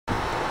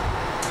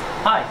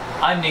Hi,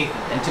 I'm Nathan,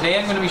 and today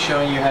I'm going to be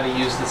showing you how to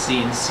use the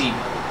CNC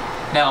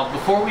Mill. Now,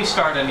 before we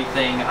start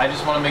anything, I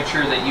just want to make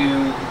sure that you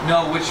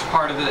know which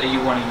part of it that you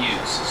want to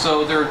use.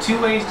 So there are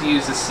two ways to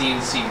use the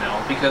CNC Mill,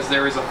 because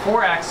there is a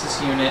 4-axis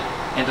unit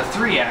and a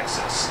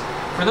 3-axis.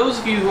 For those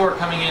of you who are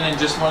coming in and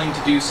just wanting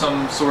to do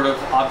some sort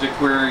of object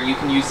where you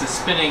can use the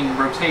spinning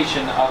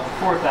rotation of the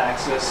 4th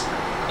axis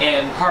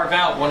and carve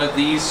out one of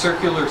these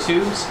circular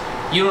tubes,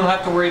 you don't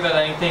have to worry about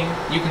anything.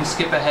 You can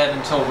skip ahead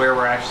until where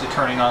we're actually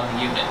turning on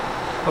the unit.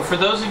 But for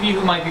those of you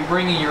who might be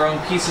bringing your own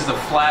pieces of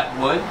flat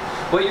wood,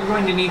 what you're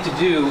going to need to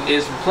do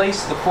is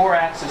replace the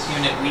 4-axis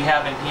unit we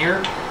have in here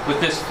with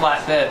this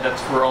flat bed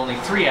that's for only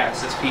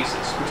 3-axis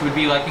pieces, which would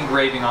be like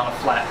engraving on a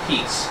flat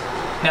piece.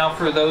 Now,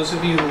 for those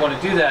of you who want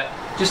to do that,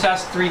 just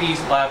ask 3D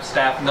lab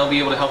staff and they'll be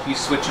able to help you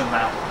switch them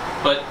out.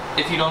 But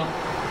if you don't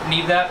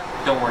need that,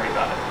 don't worry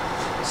about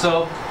it.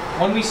 So,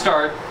 when we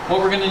start, what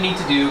we're going to need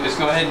to do is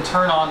go ahead and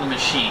turn on the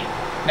machine.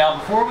 Now,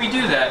 before we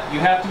do that, you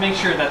have to make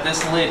sure that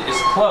this lid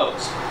is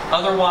closed.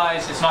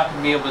 Otherwise, it's not going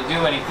to be able to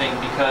do anything,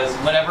 because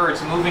whenever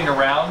it's moving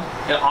around,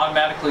 it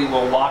automatically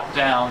will lock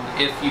down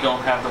if you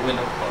don't have the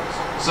window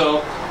closed. So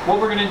what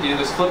we're going to do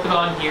is flip it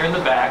on here in the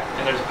back,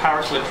 and there's a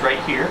power switch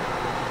right here.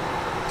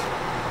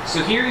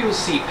 So here you'll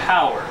see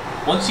power.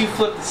 Once you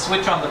flip the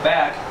switch on the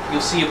back,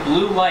 you'll see a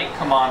blue light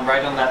come on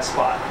right on that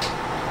spot.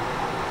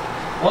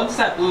 Once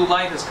that blue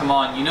light has come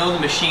on, you know the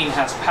machine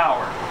has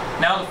power.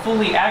 Now to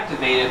fully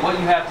activate it, what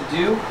you have to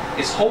do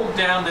is hold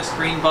down this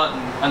green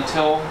button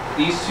until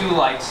these two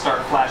lights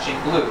start flashing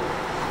blue.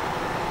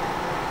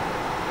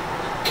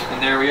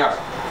 And there we are.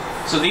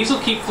 So these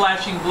will keep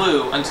flashing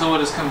blue until it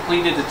has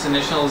completed its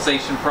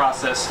initialization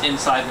process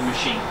inside the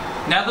machine.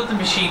 Now that the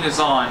machine is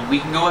on, we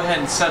can go ahead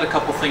and set a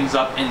couple things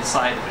up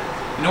inside of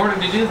it. In order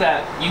to do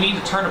that, you need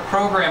to turn a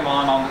program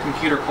on the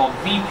computer called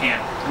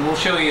vPanel, and we'll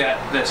show you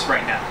this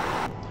right now.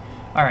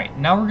 Alright,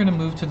 now we're going to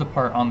move to the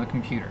part on the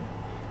computer.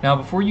 Now,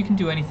 before you can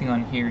do anything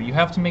on here, you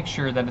have to make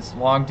sure that it's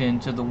logged in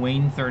to the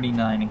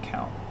Wayne39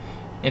 account.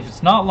 If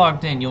it's not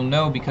logged in, you'll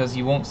know because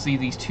you won't see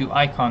these two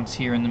icons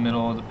here in the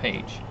middle of the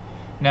page.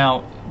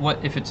 Now,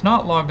 if it's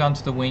not logged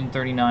onto the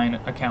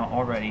Wayne39 account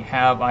already,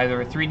 have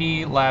either a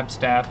 3D lab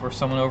staff or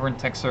someone over in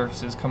Tech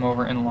Services come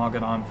over and log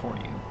it on for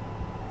you.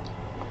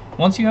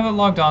 Once you have it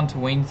logged on to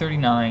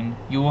Wayne39,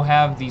 you will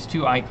have these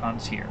two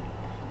icons here.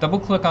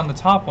 Double-click on the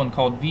top one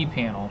called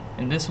vPanel,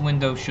 and this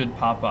window should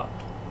pop up.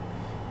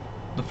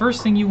 The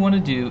first thing you want to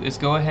do is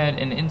go ahead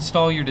and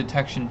install your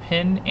detection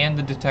pin and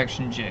the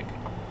detection jig.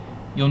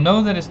 You'll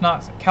know that it's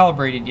not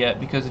calibrated yet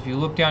because if you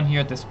look down here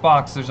at this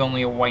box, there's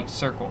only a white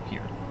circle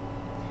here.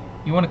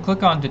 You want to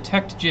click on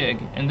Detect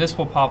Jig, and this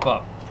will pop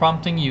up,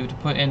 prompting you to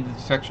put in the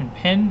detection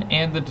pin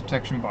and the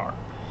detection bar.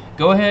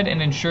 Go ahead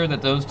and ensure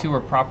that those two are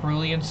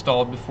properly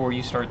installed before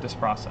you start this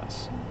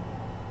process.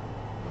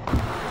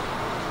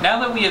 Now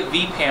that we have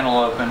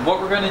vPanel open,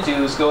 what we're going to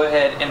do is go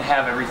ahead and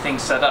have everything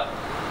set up.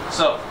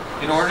 So,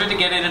 in order to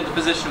get it in the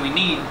position we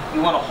need, we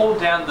want to hold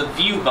down the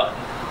View button.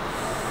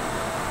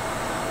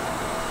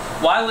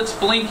 While it's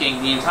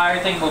blinking, the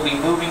entire thing will be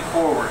moving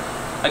forward.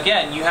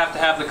 Again, you have to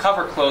have the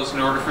cover closed in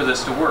order for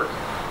this to work.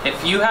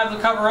 If you have the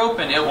cover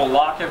open, it will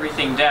lock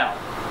everything down.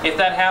 If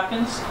that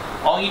happens,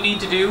 all you need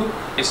to do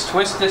is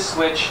twist this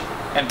switch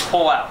and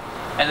pull out.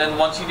 And then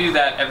once you do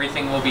that,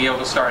 everything will be able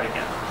to start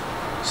again.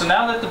 So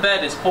now that the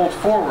bed is pulled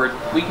forward,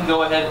 we can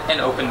go ahead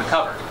and open the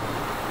cover.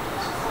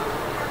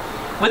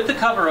 With the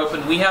cover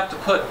open, we have to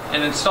put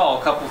and install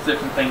a couple of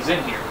different things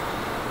in here.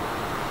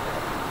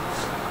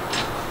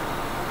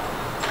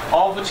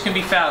 All of which can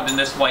be found in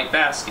this white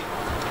basket.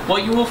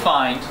 What you will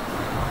find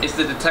is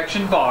the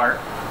detection bar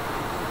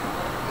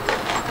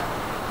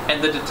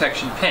and the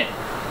detection pin.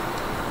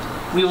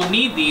 We will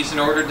need these in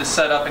order to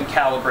set up and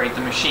calibrate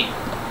the machine.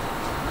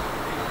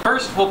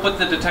 First, we'll put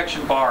the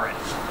detection bar in.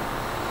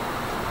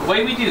 The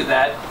way we do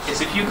that is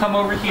if you come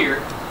over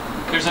here,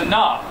 there's a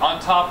knob on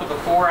top of the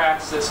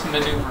 4-axis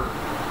maneuver.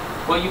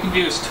 What you can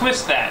do is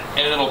twist that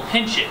and it'll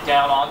pinch it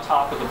down on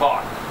top of the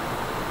bar.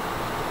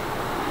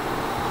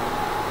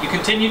 You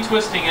continue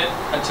twisting it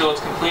until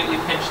it's completely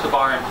pinched the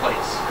bar in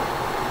place.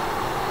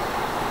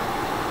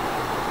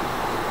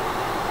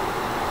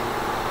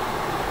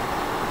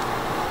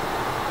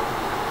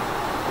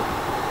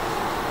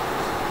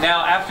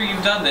 Now, after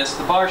you've done this,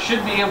 the bar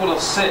should be able to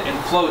sit and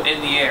float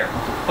in the air.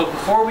 But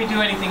before we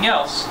do anything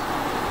else,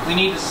 we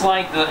need to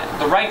slide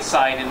the right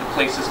side into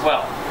place as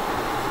well.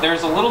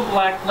 There's a little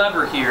black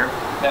lever here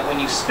that when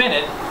you spin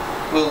it,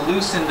 will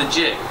loosen the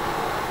jig.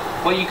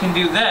 What you can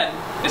do then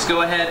is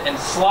go ahead and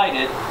slide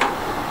it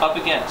up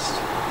against.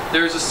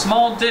 There's a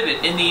small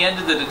divot in the end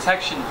of the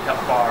detection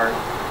bar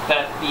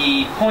that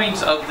the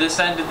point of this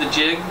end of the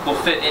jig will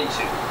fit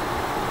into.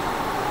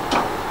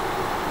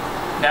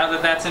 Now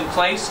that that's in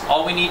place,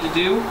 all we need to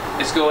do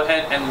is go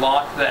ahead and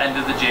lock the end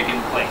of the jig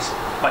in place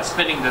by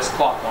spinning this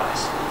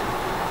clockwise.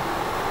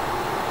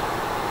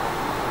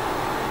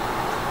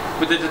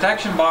 With the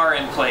detection bar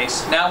in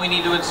place, now we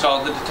need to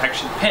install the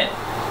detection pin.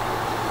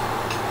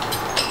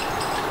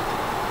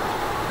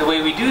 The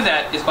way we do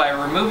that is by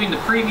removing the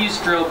previous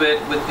drill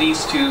bit with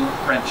these two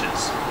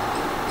wrenches.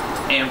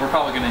 and we're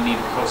probably going to need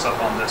a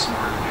close-up on this in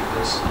order to do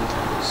this.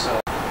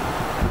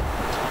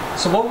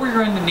 So what we're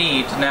going to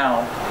need to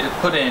now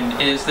put in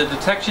is the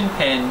detection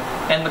pin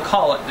and the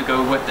collet to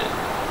go with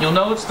it. You'll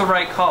know it's the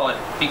right collet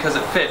because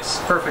it fits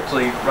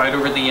perfectly right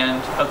over the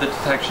end of the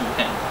detection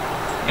pin.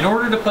 In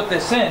order to put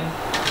this in,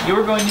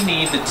 you're going to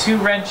need the 2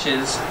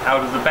 wrenches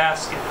out of the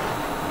basket.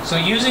 So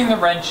using the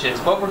wrenches,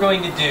 what we're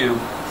going to do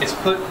is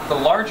put the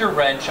larger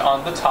wrench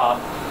on the top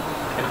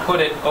and put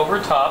it over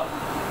top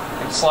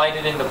and slide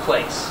it into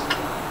place.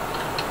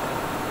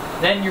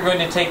 Then you're going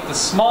to take the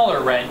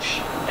smaller wrench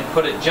and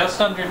put it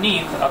just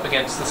underneath up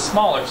against the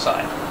smaller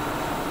side.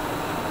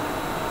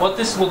 What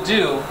this will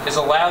do is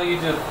allow you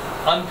to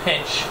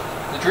unpinch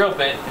the drill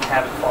bit and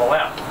have it fall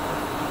out.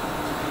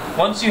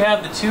 Once you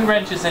have the 2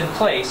 wrenches in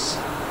place,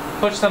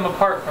 push them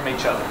apart from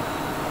each other.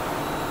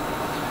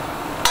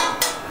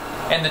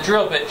 And the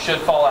drill bit should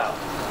fall out.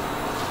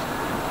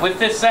 With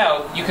this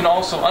out, you can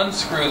also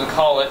unscrew the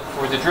collet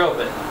for the drill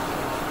bit.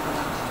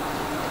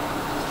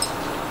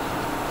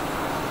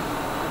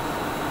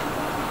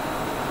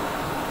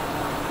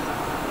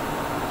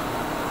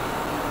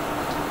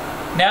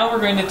 Now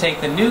we're going to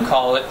take the new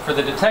collet for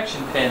the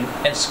detection pin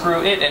and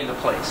screw it into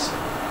place.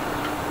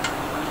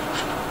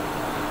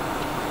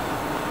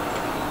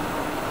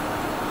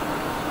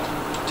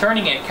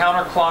 Turning it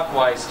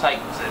counterclockwise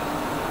tightens it.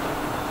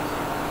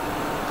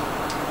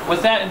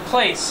 With that in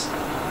place,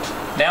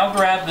 now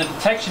grab the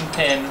detection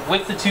pin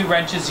with the 2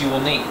 wrenches you will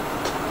need.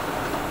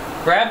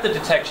 Grab the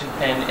detection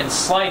pin and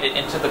slide it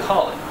into the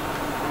collet.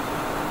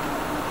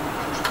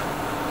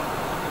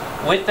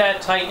 With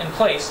that tight in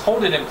place,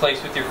 hold it in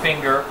place with your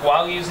finger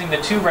while using the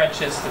 2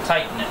 wrenches to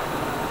tighten it.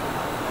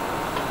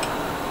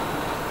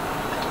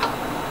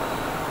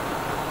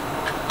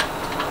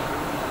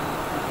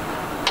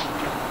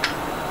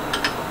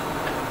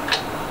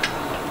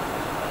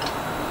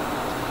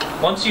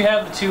 Once you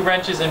have the 2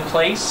 wrenches in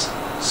place,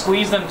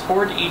 squeeze them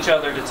toward each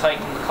other to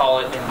tighten the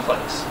collet in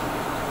place.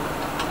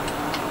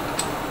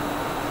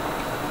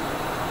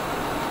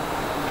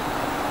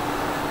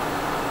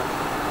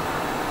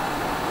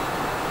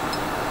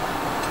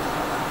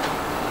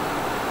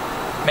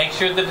 Make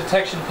sure the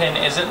detection pin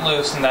isn't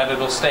loose and that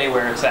it'll stay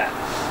where it's at.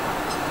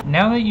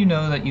 Now that you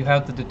know that you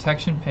have the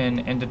detection pin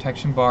and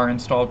detection bar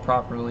installed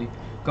properly,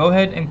 go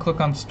ahead and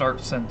click on Start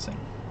Sensing.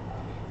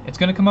 It's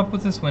going to come up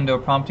with this window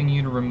prompting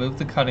you to remove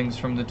the cuttings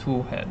from the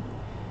tool head.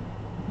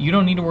 You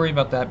don't need to worry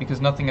about that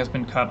because nothing has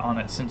been cut on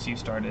it since you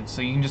started,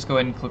 so you can just go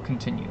ahead and click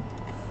Continue.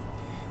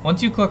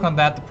 Once you click on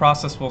that, the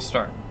process will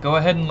start. Go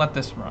ahead and let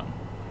this run.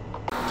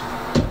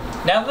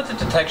 Now that the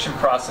detection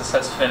process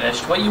has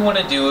finished, what you want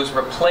to do is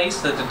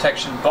replace the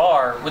detection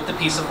bar with the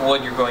piece of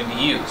wood you're going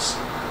to use.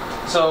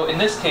 So in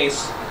this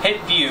case,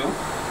 hit View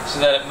so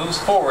that it moves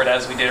forward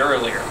as we did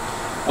earlier.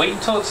 Wait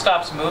until it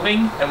stops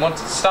moving, and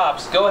once it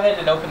stops, go ahead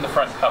and open the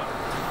front cover.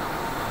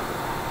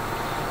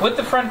 With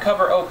the front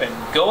cover open,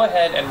 go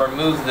ahead and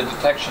remove the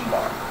detection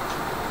bar.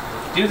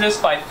 Do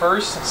this by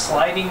first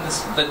sliding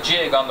the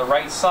jig on the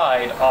right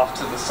side off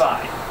to the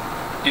side.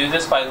 Do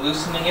this by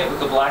loosening it with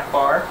the black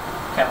bar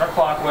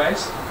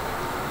counterclockwise,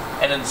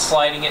 and then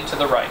sliding it to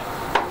the right.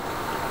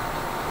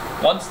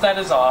 Once that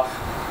is off,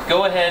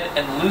 go ahead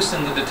and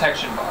loosen the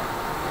detection bar.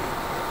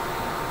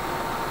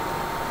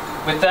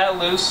 With that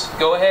loose,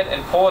 go ahead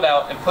and pull it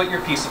out and put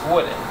your piece of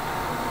wood in.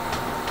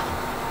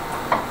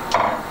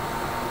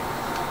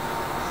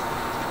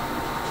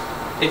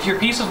 If your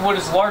piece of wood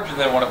is larger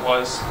than what it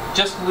was,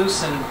 just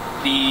loosen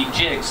the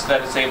jig so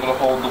that it's able to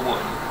hold the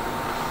wood.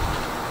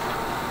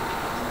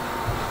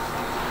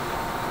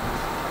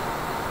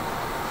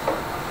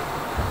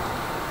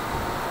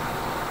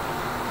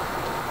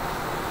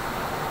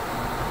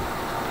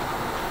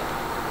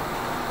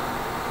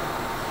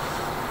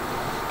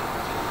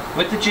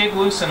 With the jig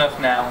loose enough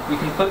now, we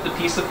can put the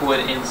piece of wood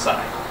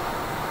inside.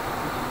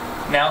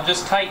 Now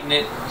just tighten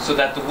it so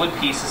that the wood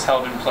piece is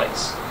held in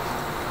place.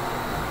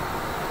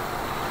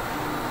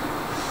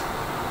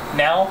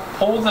 Now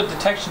pull the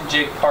detection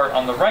jig part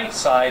on the right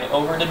side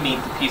over to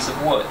meet the piece of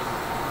wood.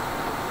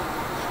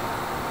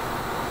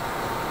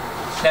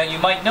 Now you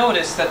might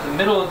notice that the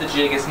middle of the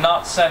jig is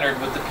not centered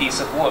with the piece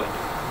of wood.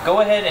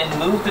 Go ahead and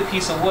move the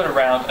piece of wood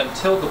around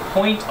until the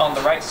point on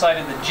the right side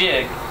of the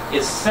jig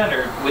is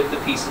centered with the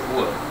piece of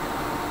wood.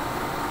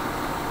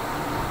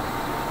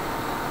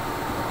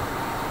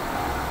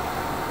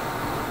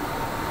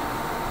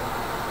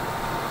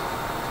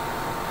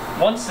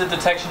 Once the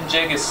detection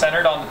jig is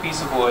centered on the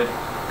piece of wood,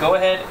 go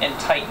ahead and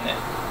tighten it.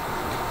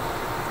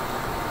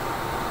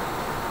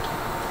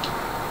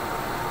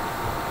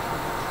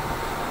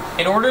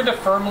 In order to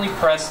firmly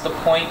press the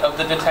point of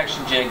the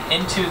detection jig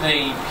into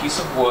the piece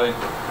of wood,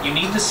 you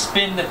need to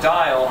spin the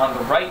dial on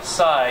the right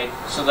side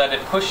so that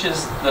it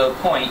pushes the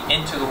point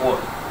into the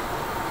wood.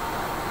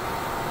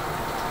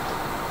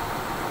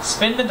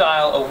 Spin the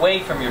dial away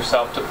from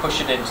yourself to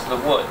push it into the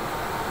wood.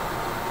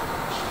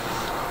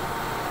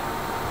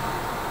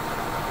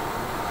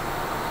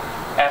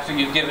 After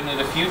you've given it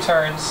a few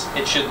turns,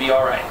 it should be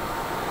alright.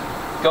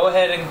 Go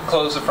ahead and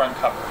close the front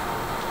cover.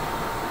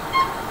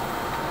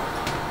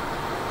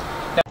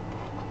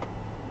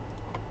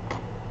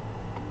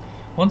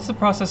 Once the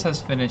process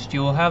has finished, you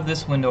will have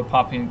this window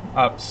popping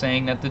up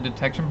saying that the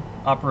detection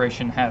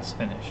operation has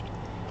finished.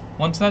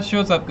 Once that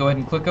shows up, go ahead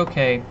and click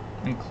OK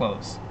and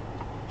close.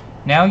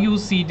 Now you will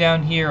see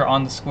down here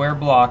on the square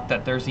block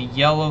that there's a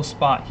yellow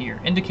spot here,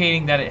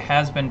 indicating that it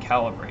has been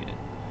calibrated.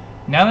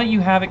 Now that you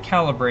have it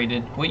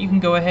calibrated, what you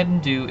can go ahead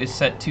and do is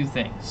set two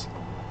things.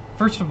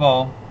 First of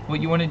all, what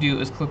you want to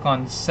do is click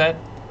on Set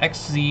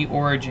XZ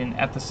Origin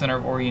at the center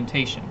of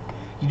orientation.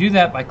 You do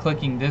that by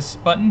clicking this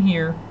button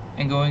here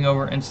and going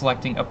over and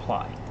selecting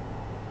Apply.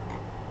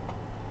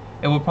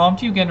 It will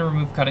prompt you again to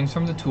remove cuttings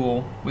from the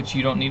tool, which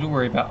you don't need to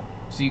worry about,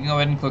 so you can go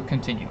ahead and click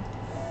Continue.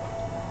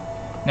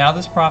 Now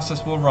this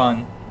process will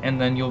run,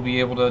 and then you'll be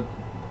able to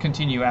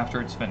continue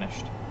after it's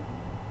finished.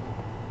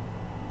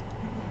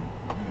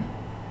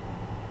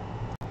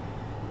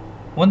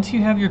 Once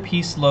you have your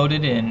piece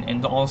loaded in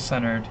and all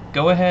centered,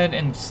 go ahead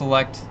and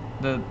select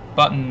the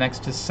button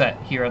next to Set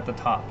here at the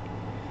top.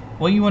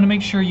 What you want to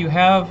make sure you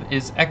have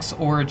is X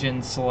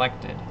origin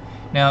selected.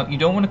 Now you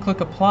don't want to click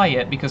Apply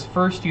yet because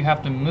first you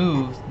have to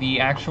move the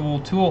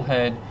actual tool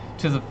head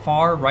to the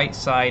far right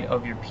side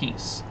of your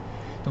piece.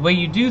 The way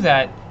you do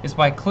that is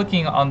by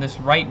clicking on this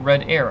right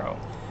red arrow.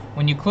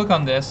 When you click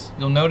on this,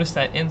 you'll notice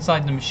that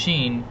inside the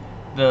machine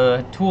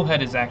the tool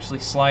head is actually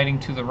sliding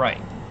to the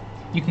right.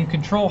 You can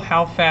control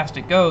how fast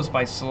it goes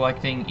by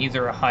selecting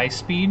either a high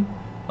speed,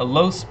 a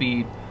low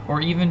speed, or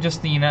even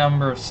just the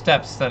number of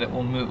steps that it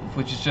will move,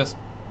 which is just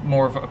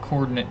more of a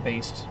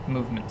coordinate-based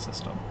movement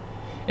system.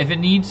 If it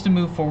needs to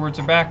move forwards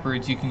or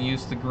backwards, you can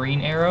use the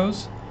green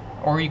arrows,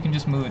 or you can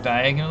just move it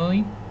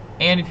diagonally,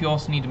 and if you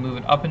also need to move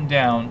it up and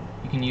down,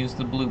 you can use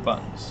the blue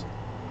buttons.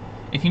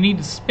 If you need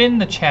to spin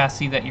the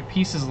chassis that your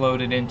piece is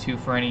loaded into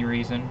for any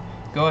reason,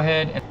 go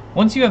ahead and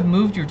once you have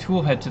moved your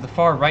tool head to the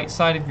far right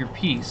side of your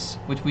piece,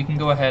 which we can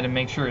go ahead and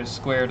make sure is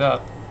squared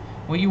up,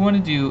 what you want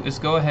to do is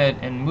go ahead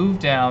and move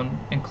down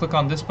and click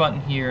on this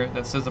button here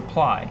that says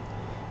Apply.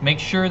 Make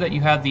sure that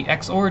you have the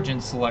X origin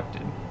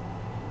selected.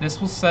 This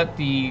will set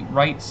the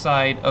right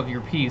side of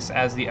your piece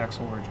as the X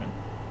origin.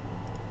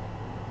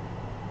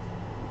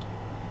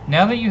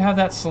 Now that you have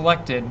that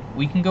selected,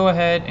 we can go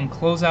ahead and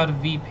close out a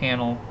V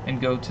panel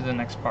and go to the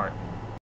next part.